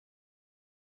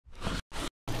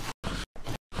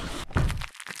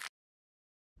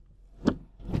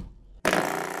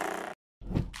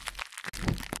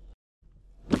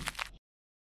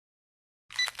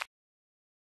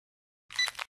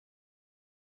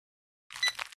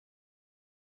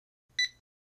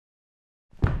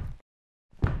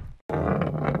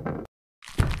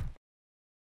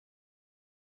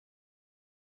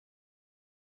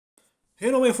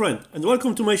Hello my friend and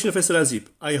welcome to my channel Faisal Azib.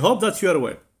 I hope that you are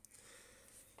well.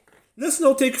 Let's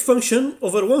now take function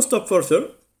over one step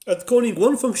further at calling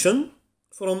one function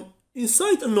from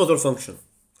inside another function.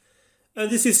 And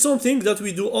this is something that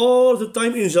we do all the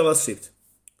time in JavaScript.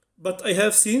 But I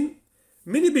have seen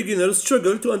many beginners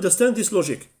struggle to understand this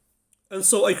logic. And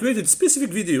so I created a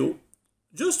specific video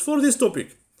just for this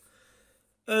topic.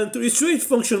 And to illustrate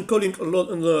function calling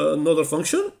another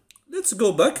function, let's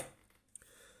go back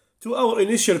to our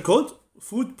initial code,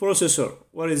 food processor.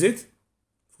 Where is it?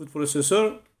 Food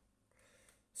processor.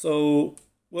 So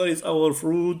where is our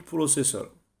food processor?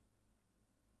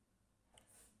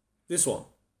 This one.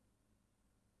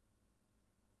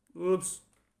 Oops.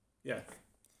 Yeah.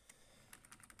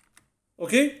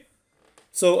 Okay.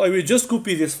 So I will just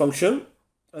copy this function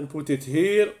and put it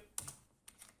here.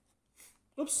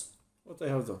 Oops. What I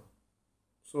have done?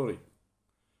 Sorry.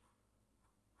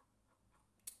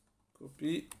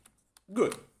 Copy.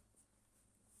 Good.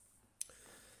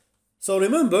 So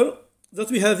remember that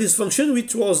we have this function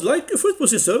which was like a food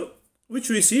processor which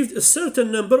received a certain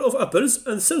number of apples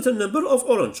and certain number of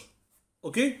orange.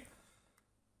 Okay?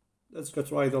 Let's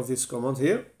get rid of this command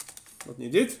here. Not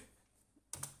needed.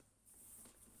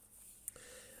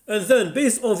 And then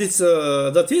based on this,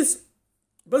 that is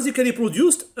basically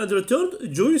produced and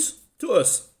returned juice to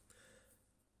us.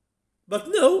 But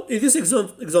now in this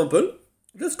example,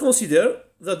 let's consider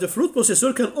that the fruit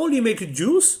processor can only make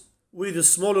juice with the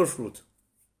smaller fruit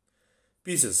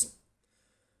pieces.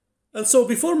 And so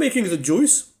before making the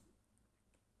juice,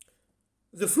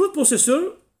 the fruit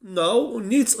processor now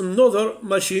needs another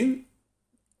machine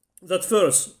that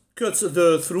first cuts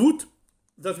the fruit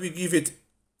that we give it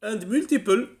and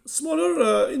multiple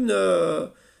smaller in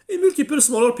multiple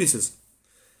smaller pieces.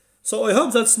 So I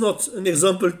hope that's not an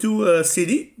example too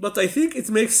silly, but I think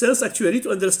it makes sense actually to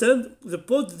understand the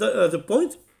point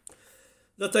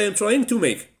that I am trying to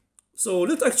make. So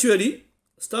let's actually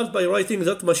start by writing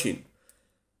that machine.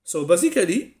 So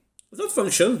basically, that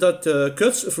function that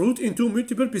cuts fruit into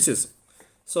multiple pieces.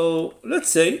 So let's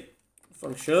say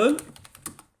function,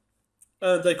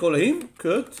 and I call him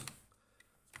cut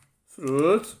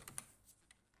fruit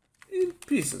in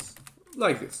pieces,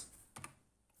 like this.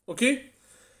 Okay?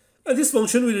 And this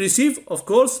function will receive, of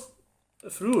course, a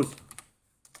fruit,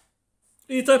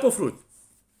 any type of fruit.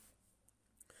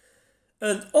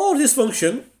 And all this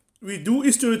function we do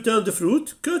is to return the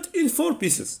fruit cut in 4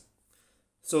 pieces.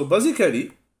 So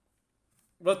basically,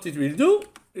 what it will do,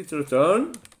 it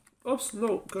return, oops,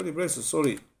 no, curly braces,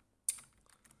 sorry.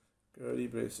 Curly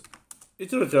braces.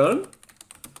 It return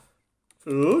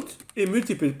fruit in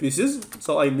multiple pieces,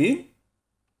 so I mean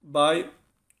by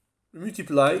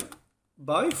multiply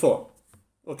by 4.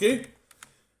 Okay?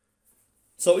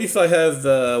 So if I have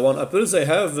 1 apples, I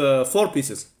have 4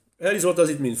 pieces. Here is what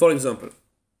does it mean, for example.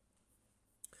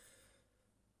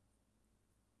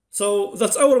 So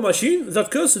that's our machine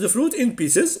that cuts the fruit in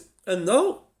pieces. And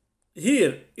now,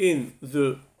 here in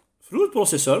the fruit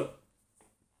processor,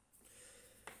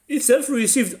 itself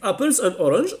received apples and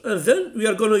orange. And then we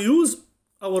are going to use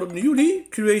our newly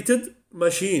created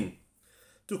machine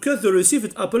to cut the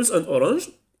received apples and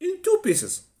orange in 2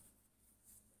 pieces.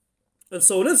 And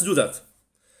so let's do that.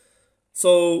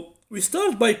 So we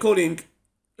start by calling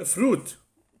a fruit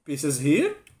pieces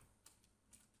here.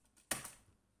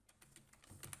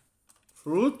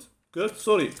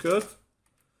 Cut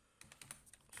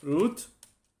fruit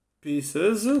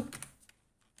pieces.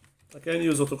 I can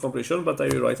use auto completion, but I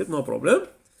will write it, no problem.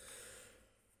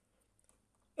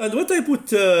 And what I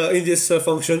put in this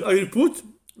function, I will put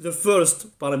the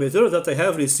first parameter that I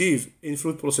have received in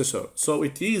fruit processor. So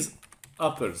it is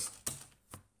apples.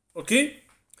 Okay?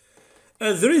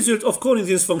 And the result of calling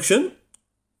this function,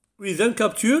 we then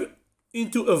capture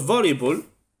into a variable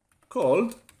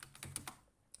called,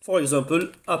 for example,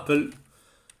 apple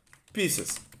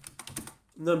pieces.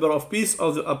 Number of pieces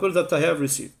of the apple that I have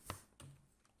received.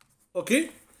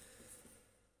 Okay?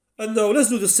 And now let's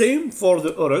do the same for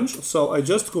the orange. So I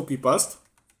just copy paste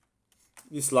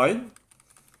this line.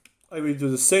 I will do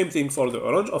the same thing for the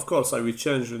orange. Of course, I will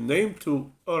change the name to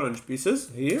orange pieces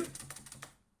here.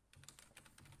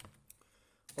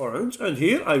 Orange. And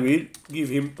here I will give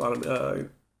him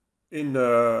in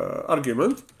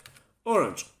argument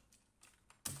orange.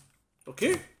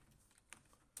 Okay?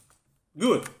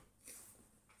 Good.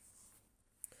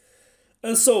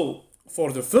 And so,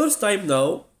 for the first time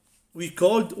now, we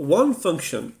called one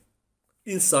function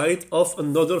inside of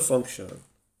another function.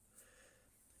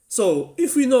 So,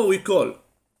 if we know we call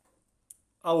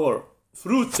our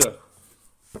fruit,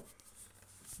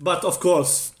 but of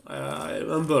course, I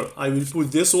remember I will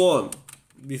put this one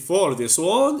before this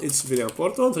one, it's very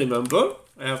important. Remember,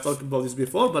 I have talked about this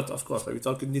before, but of course I will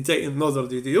talk in detail in another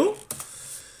video.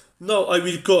 Now I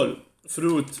will call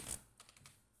fruit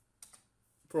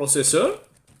processor,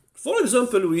 for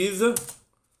example, with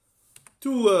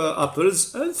 2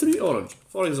 apples and 3 orange,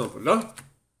 for example.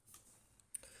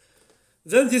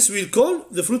 Then this will call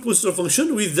the fruit processor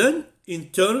function, which then in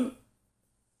turn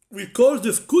will call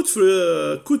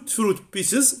the cut fruit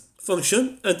pieces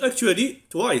function, and actually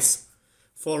twice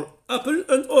for apple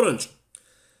and orange.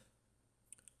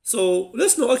 So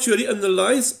let's now actually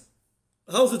analyze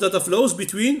how the data flows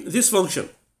between this function.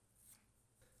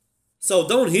 So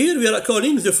down here we are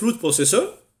calling the fruit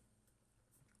processor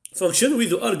function with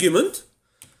the argument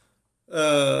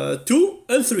 2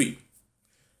 and 3.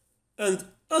 And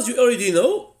as you already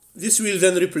know, this will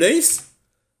then replace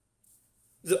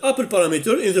the apple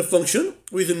parameter in the function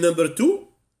with the number 2,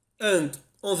 and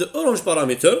on the orange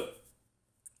parameter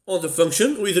on the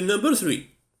function with the number 3.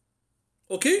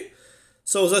 Okay?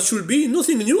 So that should be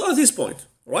nothing new at this point,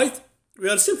 right? We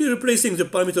are simply replacing the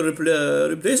parameter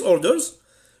replace orders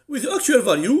with the actual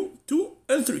value 2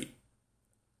 and 3.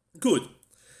 Good.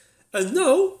 And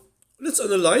now let's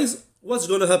analyze what's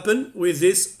going to happen with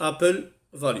this apple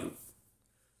value.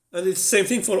 And it's the same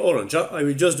thing for orange. I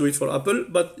will just do it for apple,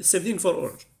 but same thing for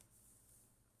orange.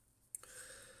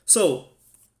 So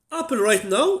apple right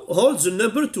now holds the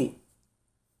number 2.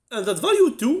 And that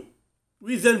value 2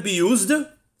 will then be used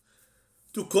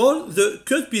to call the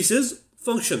cut pieces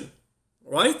function,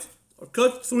 right? Or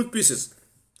cut fruit pieces.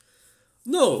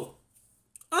 Now,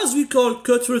 as we call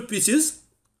cut fruit pieces,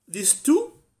 this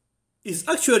 2 is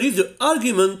actually the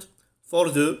argument for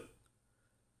the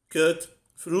cut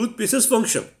fruit pieces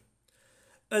function.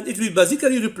 And it will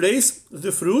basically replace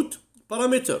the fruit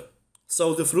parameter.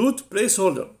 So the fruit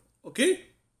placeholder, okay?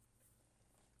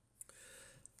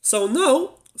 So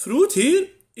now, fruit here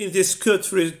in this cut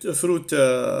fruit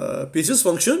pieces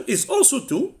function is also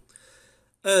 2.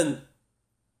 And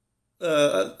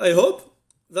I hope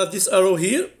that this arrow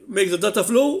here makes the data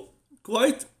flow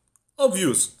quite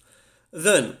obvious.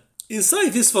 Then,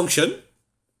 inside this function,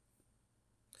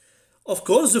 of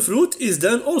course, the fruit is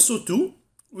then also 2,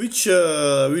 which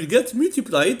will get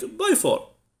multiplied by 4.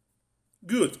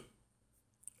 Good.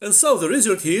 And so the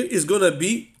result here is gonna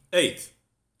be 8.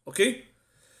 Okay?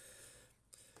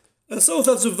 And so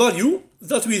that's the value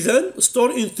that we then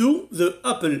store into the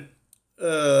apple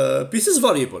pieces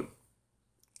variable.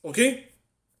 Okay?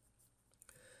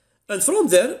 And from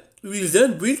there, we will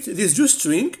then build this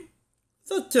string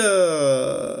that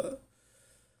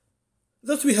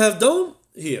we have down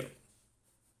here.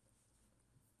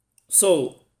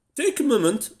 So take a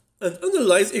moment and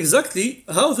analyze exactly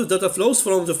how the data flows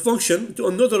from the function to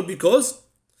another, because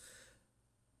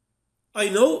I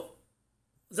know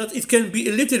that it can be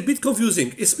a little bit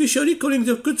confusing, especially calling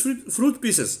the cut fruit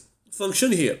pieces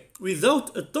function here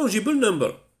without a tangible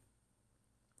number.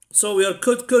 So we are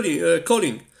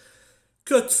calling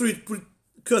cut fruit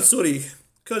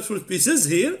pieces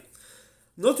here,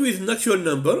 not with an actual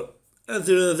number, and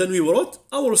then we wrote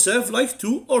ourselves like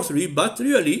 2 or 3, but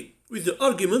really with the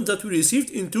argument that we received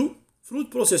into fruit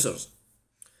processors.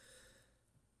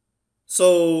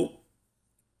 So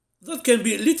that can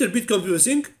be a little bit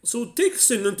confusing, so take a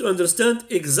second to understand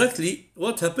exactly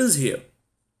what happens here.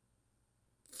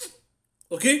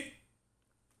 Okay?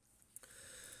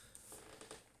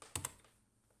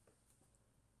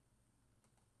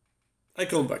 I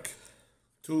come back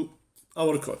to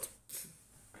our code.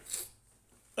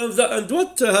 And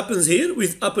what happens here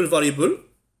with apple variable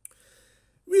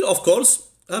will of course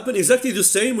happen exactly the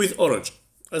same with orange,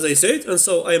 as I said, and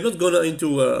so I am not gonna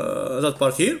into that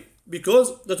part here,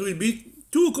 because that will be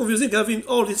too confusing having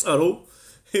all this arrow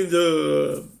in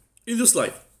the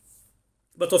slide.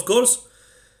 But of course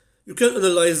you can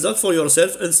analyze that for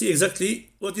yourself and see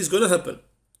exactly what is gonna happen.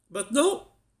 But now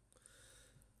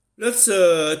let's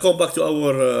come back to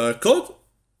our code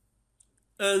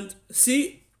and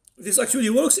see this actually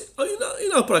works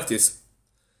in our practice.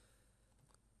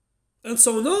 And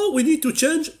so now we need to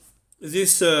change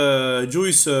this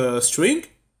juice string.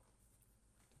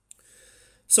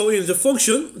 So in the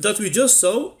function that we just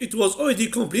saw, it was already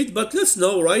complete, but let's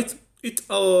now write it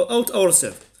out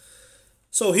ourselves.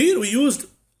 So here we used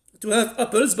to have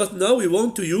apples, but now we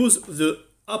want to use the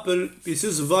apple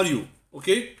pieces value.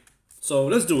 Okay, so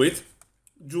let's do it.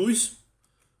 Juice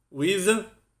with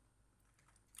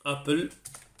apple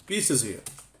pieces here.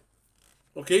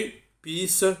 Okay,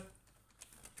 piece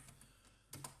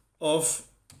of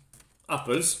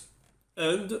apples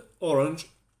and orange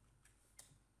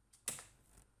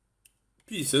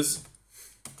pieces,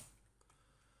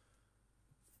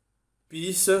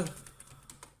 piece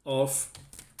of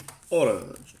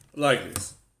orange, like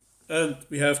this. And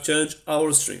we have changed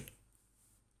our string.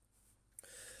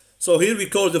 So here we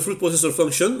call the fruit processor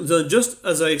function, then just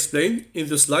as I explained in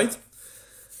the slide.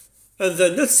 And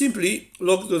then let's simply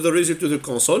log the result to the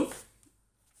console.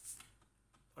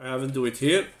 I haven't do it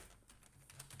here.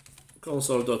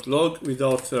 Console.log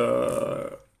without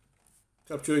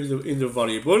capturing the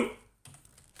variable.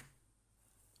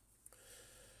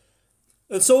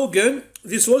 And so again,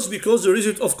 this was because the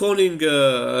result of calling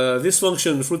this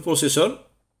function fruit processor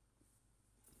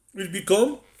will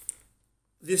become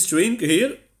this string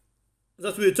here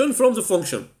that we return from the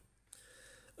function.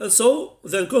 And so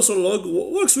then console log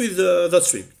works with that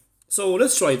string. So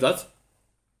let's try that.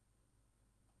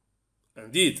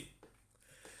 Indeed,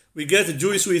 we get a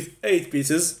juice with 8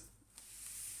 pieces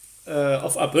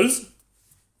of apples,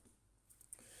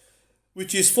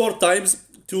 which is 4 times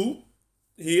 2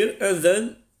 here, and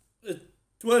then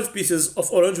 12 pieces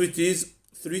of orange, which is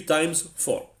 3 times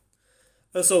 4.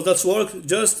 And so that's worked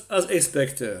just as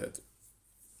expected.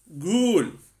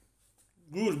 Good.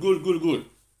 Good.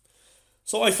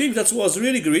 So I think that was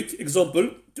really great example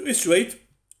to illustrate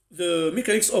the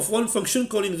mechanics of one function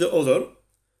calling the other.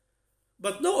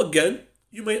 But now again,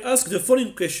 you may ask the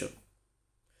following question.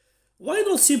 Why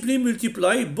not simply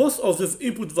multiply both of the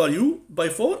input value by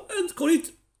 4 and call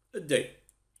it a day?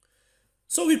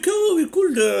 So we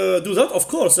could do that, of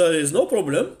course, there is no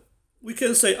problem. We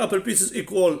can say apple pieces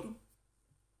equal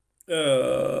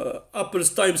apples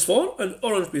times 4, and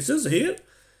orange pieces here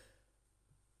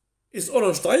is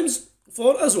orange times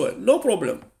 4 as well, no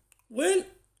problem. Well,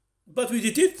 but we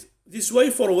did it this way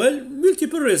for, well,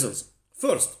 multiple reasons.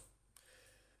 First,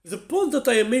 the point that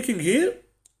I am making here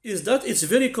is that it's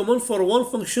very common for one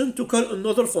function to call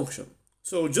another function.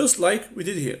 So just like we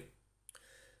did here.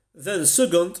 Then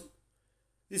second,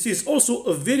 this is also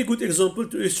a very good example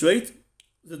to illustrate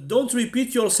the don't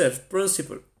repeat yourself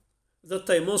principle that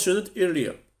I mentioned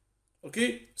earlier.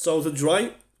 Okay, so the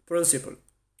dry principle.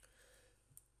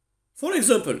 For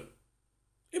example,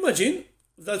 imagine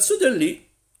that suddenly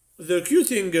the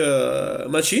cutting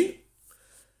machine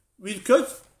will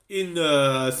cut in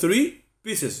 3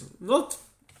 pieces, not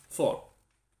 4.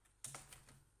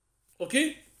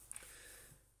 Okay?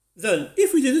 Then,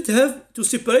 if we didn't have to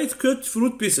separate cut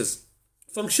fruit pieces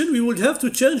function, we would have to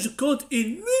change the code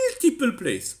in multiple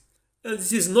places. And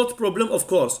this is not a problem, of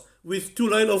course, with 2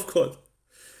 lines of code.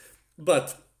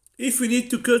 But if we need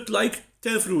to cut like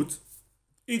 10 fruit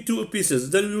into pieces,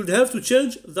 then we would have to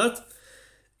change that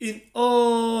in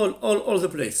all the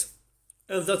place.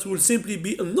 And that will simply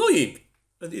be annoying.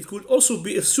 And it could also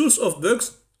be a source of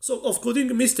bugs, so of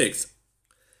coding mistakes.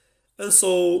 And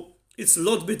so it's a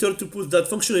lot better to put that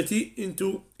functionality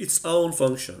into its own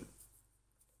function.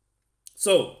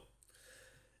 So,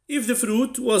 if the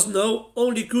fruit was now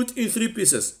only cut in 3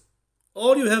 pieces,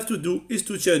 all you have to do is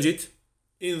to change it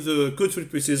in the cut 3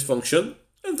 pieces function,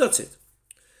 and that's it.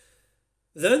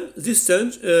 Then this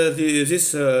change,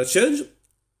 change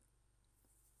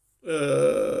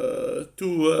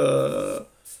to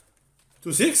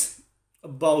 6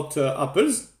 about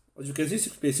apples. As you can see,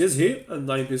 6 pieces here and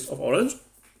 9 pieces of orange.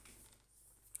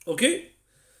 Okay,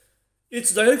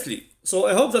 it's directly. So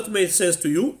I hope that made sense to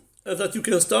you and that you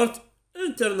can start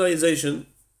internalization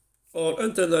or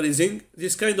internalizing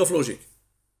this kind of logic.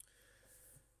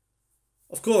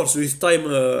 Of course, with time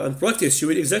and practice, you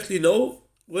will exactly know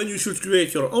when you should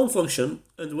create your own function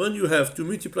and when you have to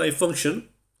multiply function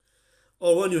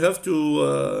or when you have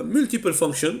to multiple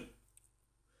function,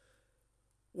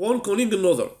 one calling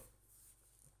another.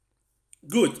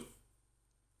 Good.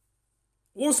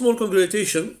 One small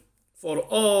congratulations for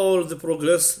all the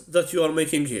progress that you are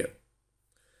making here.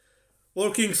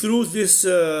 Working through this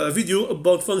video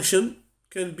about function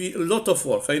can be a lot of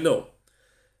work, I know.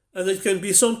 And it can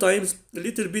be sometimes a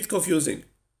little bit confusing.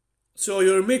 So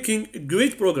you're making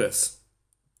great progress.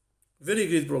 Very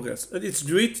great progress. And it's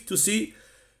great to see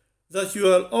that you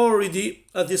are already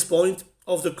at this point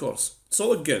of the course.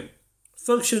 So again,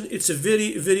 function, it's a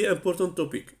very, very important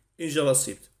topic in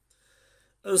JavaScript.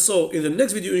 And so in the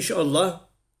next video, inshallah,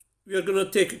 we are going to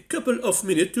take a couple of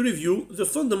minutes to review the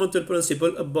fundamental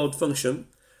principle about function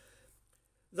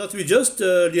that we just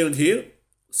learned here.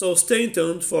 So stay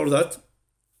tuned for that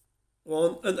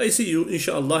one, and I see you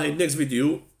inshallah in next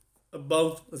video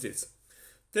about this.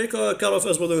 Take care of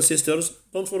us, brothers and sisters.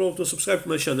 Don't forget to subscribe to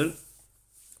my channel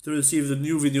to receive the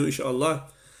new video inshallah.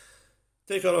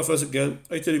 Take care of us again.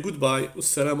 I tell you goodbye.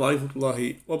 Assalamu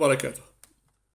alaikum wa barakatuh.